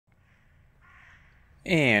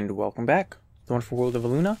And welcome back. The wonderful world of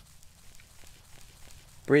Illuna.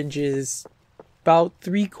 Bridge is about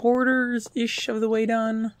 3/4-ish of the way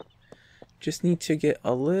done. Just need to get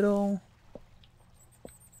a little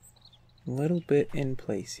bit in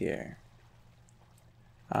place here.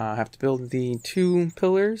 I have to build the 2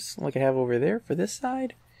 pillars like I have over there for this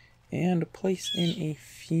side, and place in a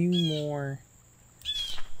few more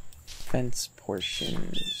fence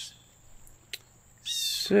portions.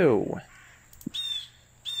 So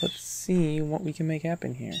let's see what we can make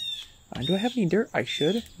happen here. Do I have any dirt? I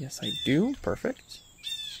should. Yes, I do. Perfect.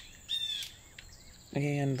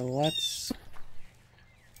 And let's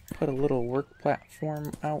put a little work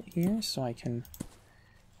platform out here so I can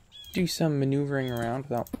do some maneuvering around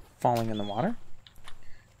without falling in the water.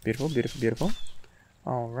 Beautiful, beautiful, beautiful.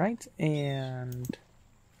 Alright, and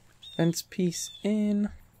fence piece in.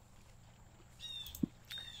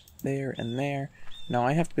 There and there. Now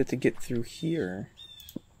I have to be able to get through here.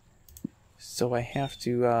 So I have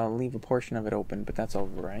to leave a portion of it open, but that's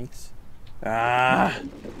alright. Ah!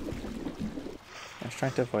 I was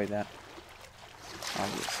trying to avoid that,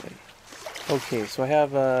 obviously. Okay, so I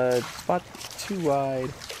have a spot too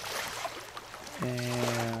wide,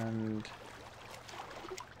 and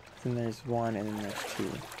then there's 1, and then there's 2.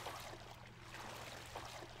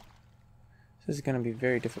 This is going to be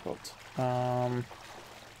very difficult. How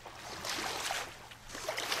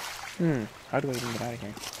do I even get out of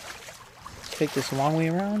here? Take this long way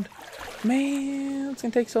around? Man, it's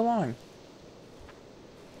gonna take so long.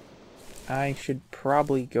 I should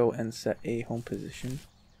probably go and set a home position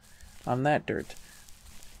on that dirt.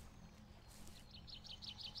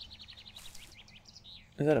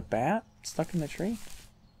 Is that a bat stuck in the tree?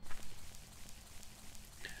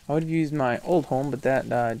 I would have used my old home, but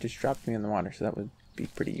that just dropped me in the water, so that would be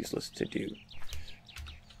pretty useless to do.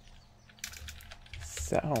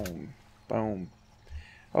 Set home. Boom.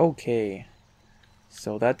 Okay.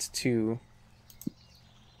 So that's 2.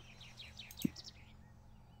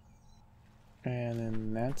 And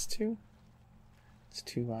then that's 2. It's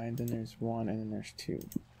 2 wide, then there's 1, and then there's 2.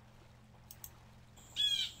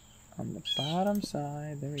 On the bottom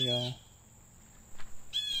side, there we go.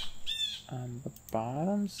 On the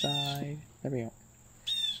bottom side, there we go.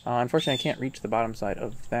 Unfortunately, I can't reach the bottom side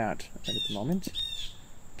of that right at the moment.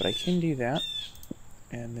 But I can do that.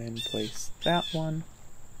 And then place that one.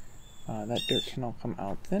 That dirt can all come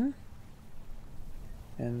out then.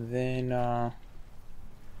 And then the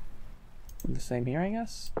same here, I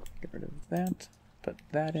guess. Get rid of that. Put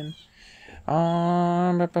that in.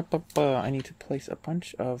 I need to place a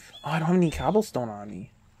bunch of... Oh, I don't have any cobblestone on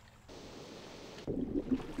me.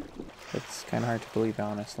 That's kind of hard to believe,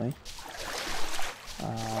 honestly.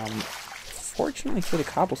 Fortunately for the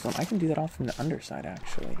cobblestone, I can do that all from the underside,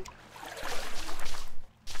 actually.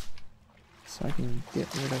 So I can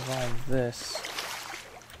get rid of all this.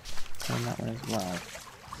 And that one as well.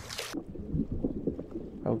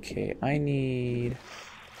 Okay, I need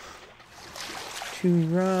to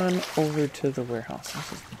run over to the warehouse.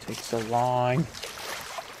 This is going to take so long.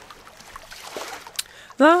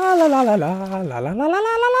 La la la la la la la la la la la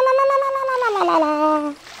la la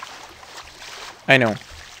la. I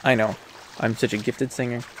know. I'm such a gifted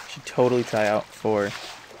singer. Should totally try out for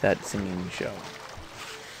that singing show.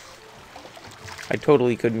 I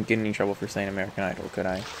totally couldn't get in any trouble for saying American Idol, could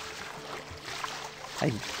I?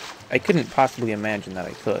 I couldn't possibly imagine that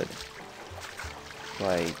I could.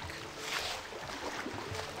 Like,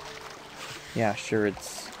 yeah, sure,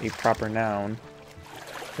 it's a proper noun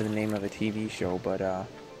for the name of a TV show, but,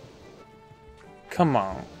 come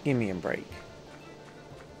on, give me a break.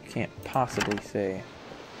 You can't possibly say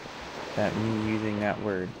that me using that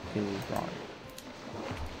word is wrong.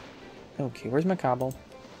 Okay, where's my cobble?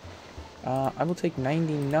 I will take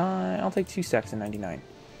 99. I'll take 2 stacks of 99.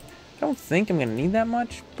 I don't think I'm going to need that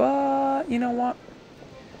much, but you know what?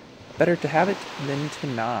 Better to have it than to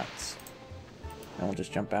not. And we'll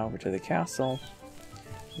just jump over to the castle,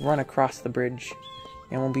 run across the bridge,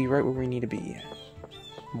 and we'll be right where we need to be.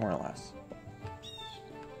 More or less.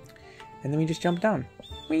 And then we just jump down.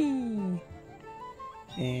 Whee!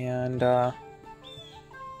 And,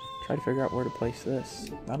 try to figure out where to place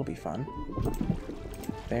this. That'll be fun.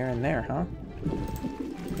 There and there, huh?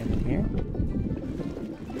 And in here.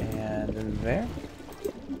 And in there.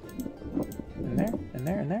 And there, and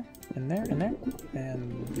there, and there, and there, and there.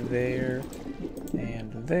 And there.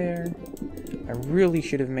 And there. I really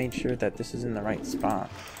should have made sure that this is in the right spot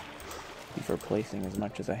before placing as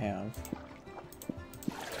much as I have.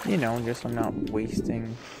 You know, just so I'm not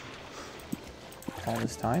wasting all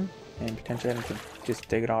this time and potentially having to just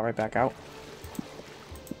dig it all right back out.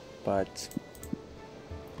 But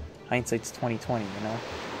Hindsight's 20/20, you know?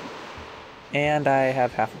 And I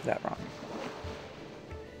have half of that wrong.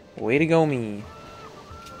 Way to go, me.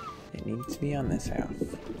 It needs to be on this half.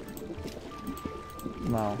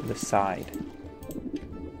 Well, this side,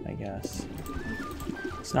 I guess.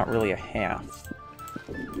 It's not really a half,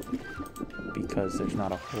 because there's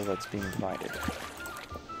not a hole that's being divided.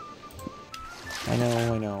 I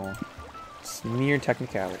know. It's mere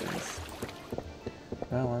technicalities.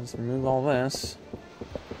 Well, let's remove all this.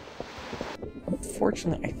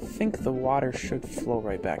 Fortunately, I think the water should flow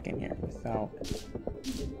right back in here without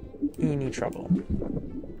any trouble.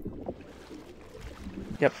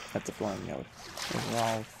 Yep, that's a flowing node.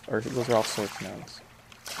 Those are all source nodes.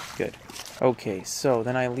 Good. Okay, so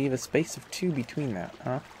then I leave a space of 2 between that,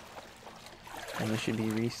 huh? And this should be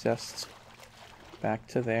recessed back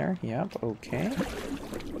to there. Yep, okay.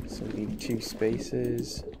 So we need 2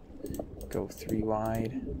 spaces. Go 3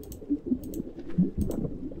 wide.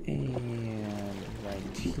 And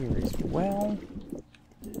right here as well.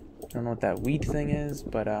 I don't know what that weed thing is,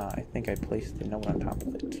 but I think I placed the node on top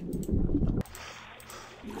of it.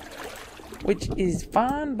 Which is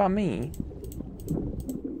fine by me.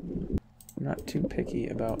 I'm not too picky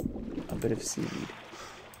about a bit of seaweed.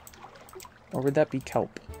 Or would that be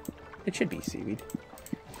kelp? It should be seaweed.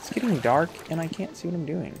 It's getting dark and I can't see what I'm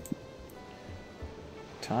doing.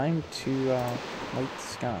 Time to light the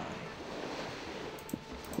sky.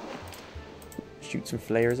 Shoot some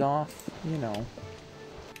flares off, you know.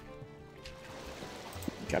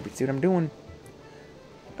 Gotta see what I'm doing.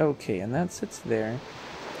 Okay, and that sits there.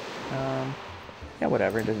 Yeah,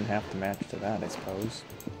 whatever. It doesn't have to match to that, I suppose.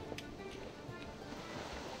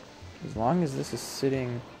 As long as this is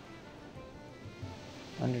sitting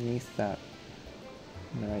underneath that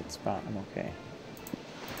in the right spot, I'm okay.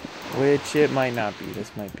 Which it might not be.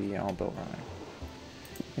 This might be all built wrong.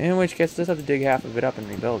 In which case, let's have to dig half of it up and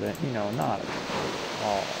rebuild it. You know, not at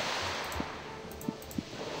all.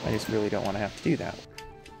 I just really don't want to have to do that.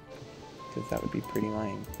 Because that would be pretty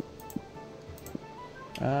lame.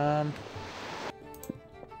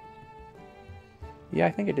 Yeah,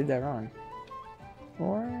 I think I did that wrong.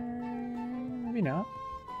 Or maybe not.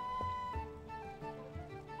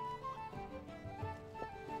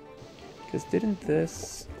 Because didn't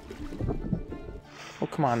this... Oh,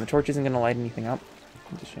 come on, the torch isn't going to light anything up.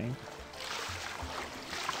 It's a shame.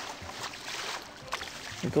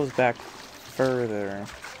 It goes back further.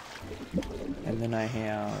 And then I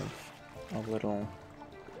have a little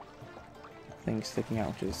thing sticking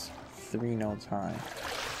out, which is 3 nodes high.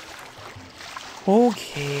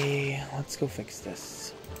 Okay, let's go fix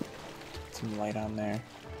this. Put some light on there.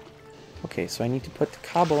 Okay, so I need to put the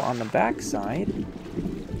cobble on the back side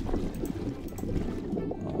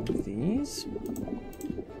of these.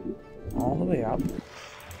 All the way up.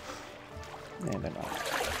 And then up.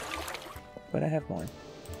 But I have more.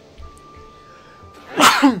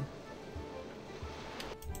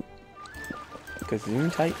 Because zoom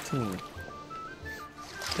tight to me.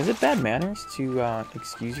 Is it bad manners to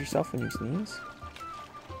excuse yourself when you sneeze?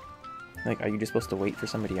 Like, are you just supposed to wait for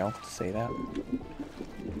somebody else to say that?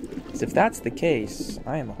 Because if that's the case,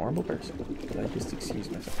 I am a horrible person. Because I just excuse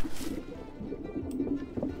myself.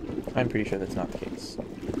 I'm pretty sure that's not the case.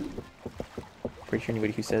 Pretty sure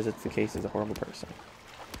anybody who says it's the case is a horrible person.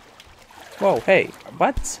 Whoa, hey,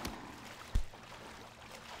 what?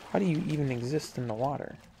 How do you even exist in the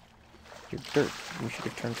water? You're dirt. You should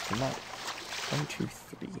have turned to mud. 1, 2,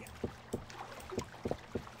 3.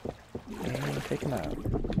 And take him out.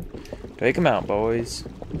 Take him out, boys.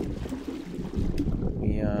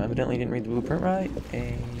 We evidently didn't read the blueprint right,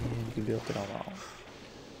 and we built it all wrong.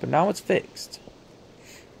 But now it's fixed.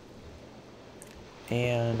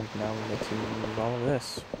 And now we get to move all of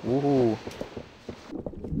this. Woohoo!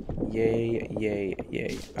 Yay, yay,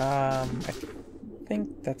 yay. I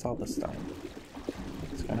think that's all the stone.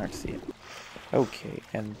 It's kind of hard to see it. Okay,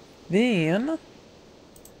 and then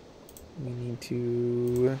we need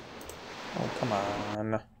to... Oh, come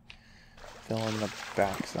on. Fill in the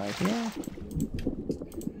backside here.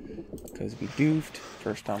 Because we doofed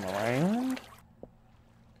first time around.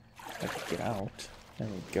 I could get out. There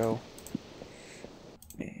we go.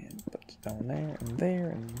 And put it down there, and there,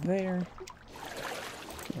 and there.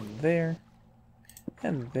 And there.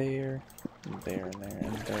 And there. And there, and there,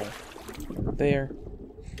 and there. And there.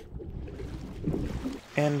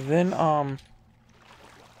 And then,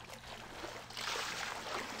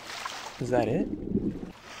 is that it?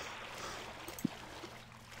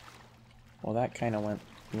 Well, that kind of went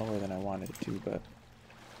lower than I wanted it to, but...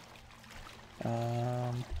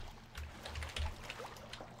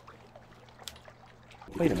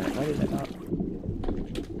 Wait a minute, why did it not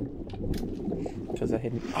has a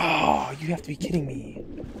hidden... Oh, you have to be kidding me.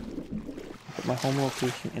 I put my home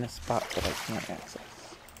location in a spot that I can't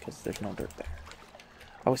access. Because there's no dirt there.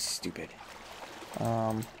 I was stupid.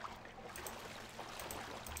 Come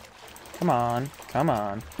on. Come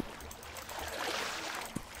on.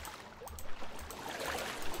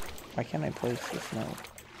 Why can't I place this node?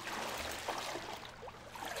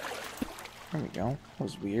 There we go. That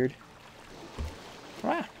was weird.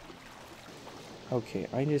 Ah! Okay,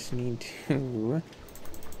 I just need to...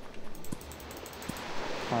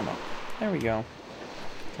 climb up. There we go.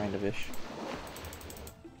 Kind of-ish.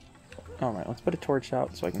 Alright, let's put a torch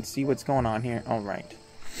out so I can see what's going on here. Alright.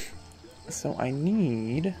 So I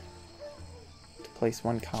need to place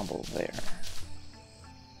one cobble there.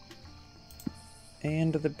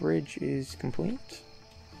 And the bridge is complete.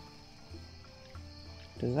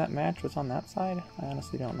 Does that match what's on that side? I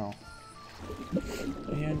honestly don't know.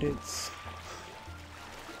 And it's...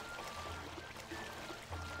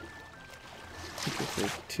 I think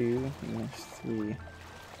there's 2, and there's 3.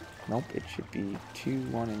 Nope, it should be 2,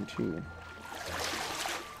 1, and 2.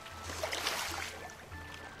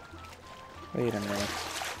 Wait a minute.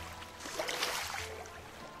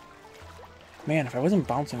 Man, if I wasn't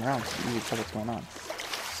bouncing around, so you would tell what's going on.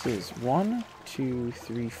 This is 1, 2,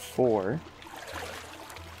 3, 4.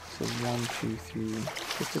 So 1, 2, 3.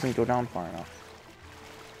 This doesn't go down far enough.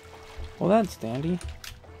 Well, that's dandy.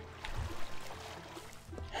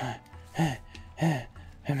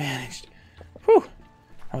 I managed. Whew!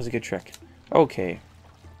 That was a good trick. Okay.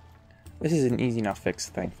 This is an easy enough fix,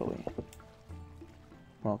 thankfully.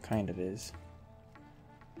 Well, kind of is.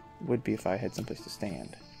 Would be if I had someplace to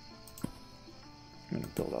stand. I'm gonna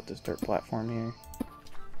build out this dirt platform here.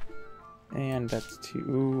 And that's 2.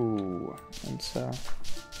 Ooh. And so...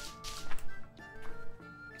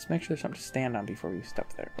 let's make sure there's something to stand on before we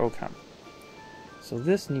step there. Okay. So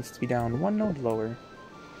this needs to be down 1 node lower.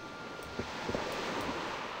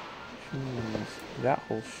 That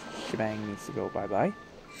whole shebang needs to go bye-bye.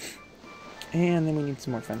 And then we need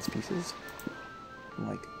some more fence pieces.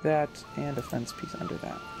 Like that, and a fence piece under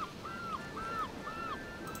that.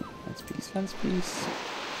 Fence piece,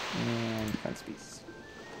 and fence piece.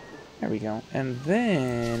 There we go. And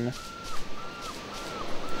then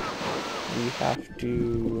we have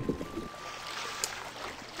to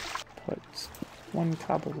put 1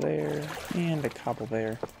 cobble there, and a cobble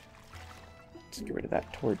there. Let's get rid of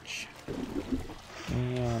that torch.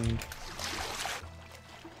 And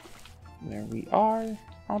there we are,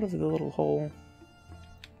 out of the little hole.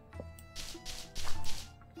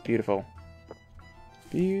 Beautiful.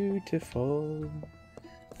 Beautiful.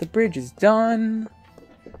 The bridge is done.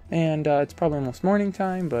 And it's probably almost morning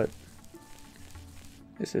time, but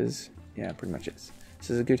this is, yeah, pretty much is. This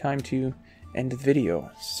is a good time to end the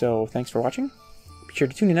video. So thanks for watching. Be sure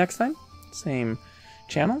to tune in next time. Same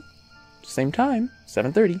channel, same time,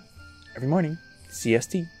 7:30 every morning,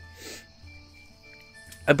 CST.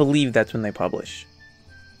 I believe that's when they publish.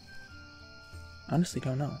 Honestly,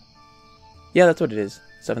 don't know. Yeah, that's what it is.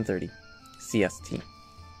 7:30 CST.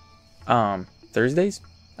 Thursdays,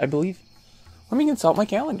 I believe. Let me consult my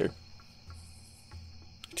calendar.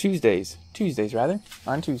 Tuesdays rather,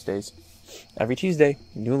 on Tuesdays. Every Tuesday,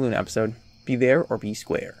 new Illuna episode. Be there or be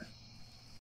square.